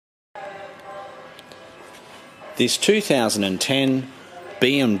This 2010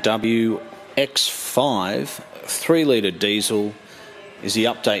 BMW X5 3-litre diesel is the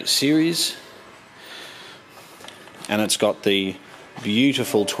update series, and it's got the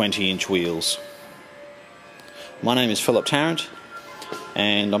beautiful 20-inch wheels. My name is Philip Tarrant,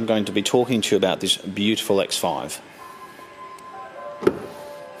 and I'm going to be talking to you about this beautiful X5.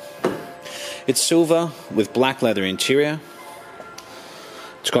 It's silver with black leather interior.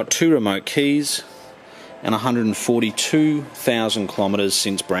 It's got 2 remote keys and 142,000 kilometres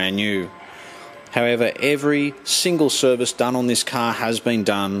since brand new. However, every single service done on this car has been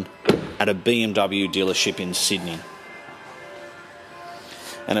done at a BMW dealership in Sydney.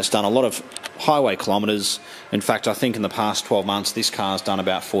 And it's done a lot of highway kilometres. In fact, I think in the past 12 months this car's done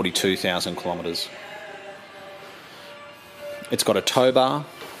about 42,000 kilometres. It's got a tow bar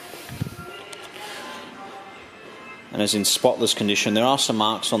and is in spotless condition. There are some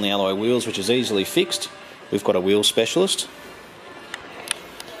marks on the alloy wheels which is easily fixed. We've got a wheel specialist.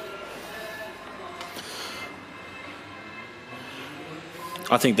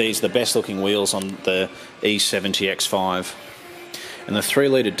 I think these are the best looking wheels on the E70 X5. And the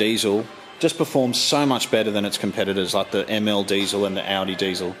 3-litre diesel just performs so much better than its competitors like the ML diesel and the Audi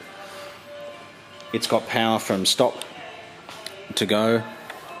diesel. It's got power from stop to go,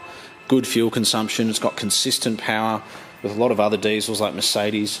 good fuel consumption, it's got consistent power with a lot of other diesels like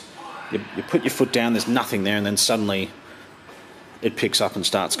Mercedes. You put your foot down, there's nothing there, and then suddenly it picks up and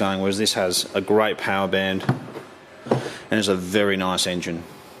starts going, whereas this has a great power band and is a very nice engine.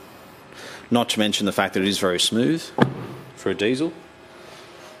 Not to mention the fact that it is very smooth for a diesel.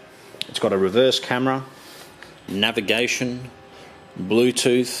 It's got a reverse camera, navigation,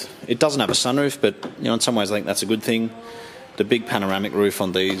 Bluetooth. It doesn't have a sunroof, but in some ways I think that's a good thing. The big panoramic roof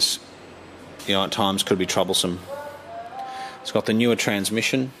on these, at times could be troublesome. It's got the newer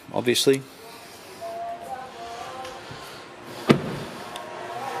transmission, obviously.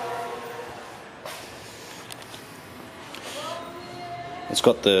 It's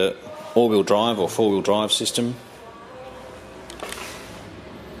got the all-wheel drive or four-wheel drive system.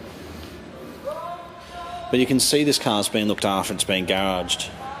 But you can see this car's been looked after, it's been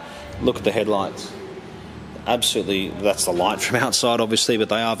garaged. Look at the headlights. Absolutely, that's the light from outside obviously, but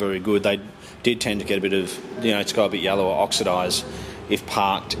they are very good. They did tend to get a bit of, to go a bit yellow or oxidise if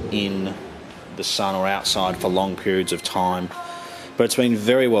parked in the sun or outside for long periods of time. But it's been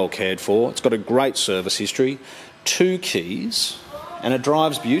very well cared for. It's got a great service history, 2 keys, and it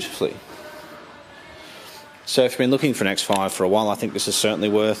drives beautifully. So if you've been looking for an X5 for a while, I think this is certainly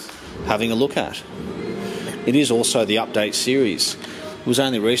worth having a look at. It is also the update series. It was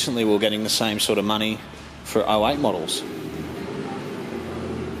only recently we were getting the same sort of money for 08 models.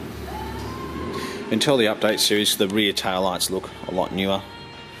 Until the update series, the rear taillights look a lot newer,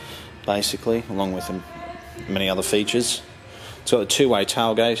 basically, along with many other features. It's got a 2-way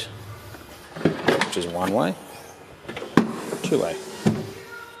tailgate, which is 1-way, 2-way.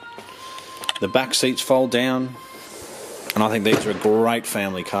 The back seats fold down, and I think these are a great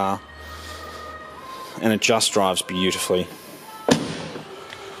family car, and it just drives beautifully.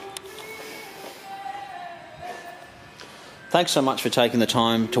 Thanks so much for taking the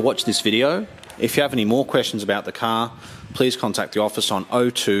time to watch this video. If you have any more questions about the car, please contact the office on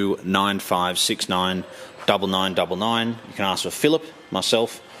 02 9569 9999. You can ask for Philip,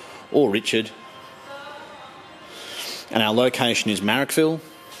 myself, or Richard. And our location is Marrickville,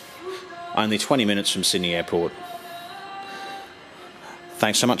 only 20 minutes from Sydney Airport.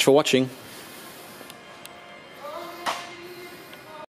 Thanks so much for watching.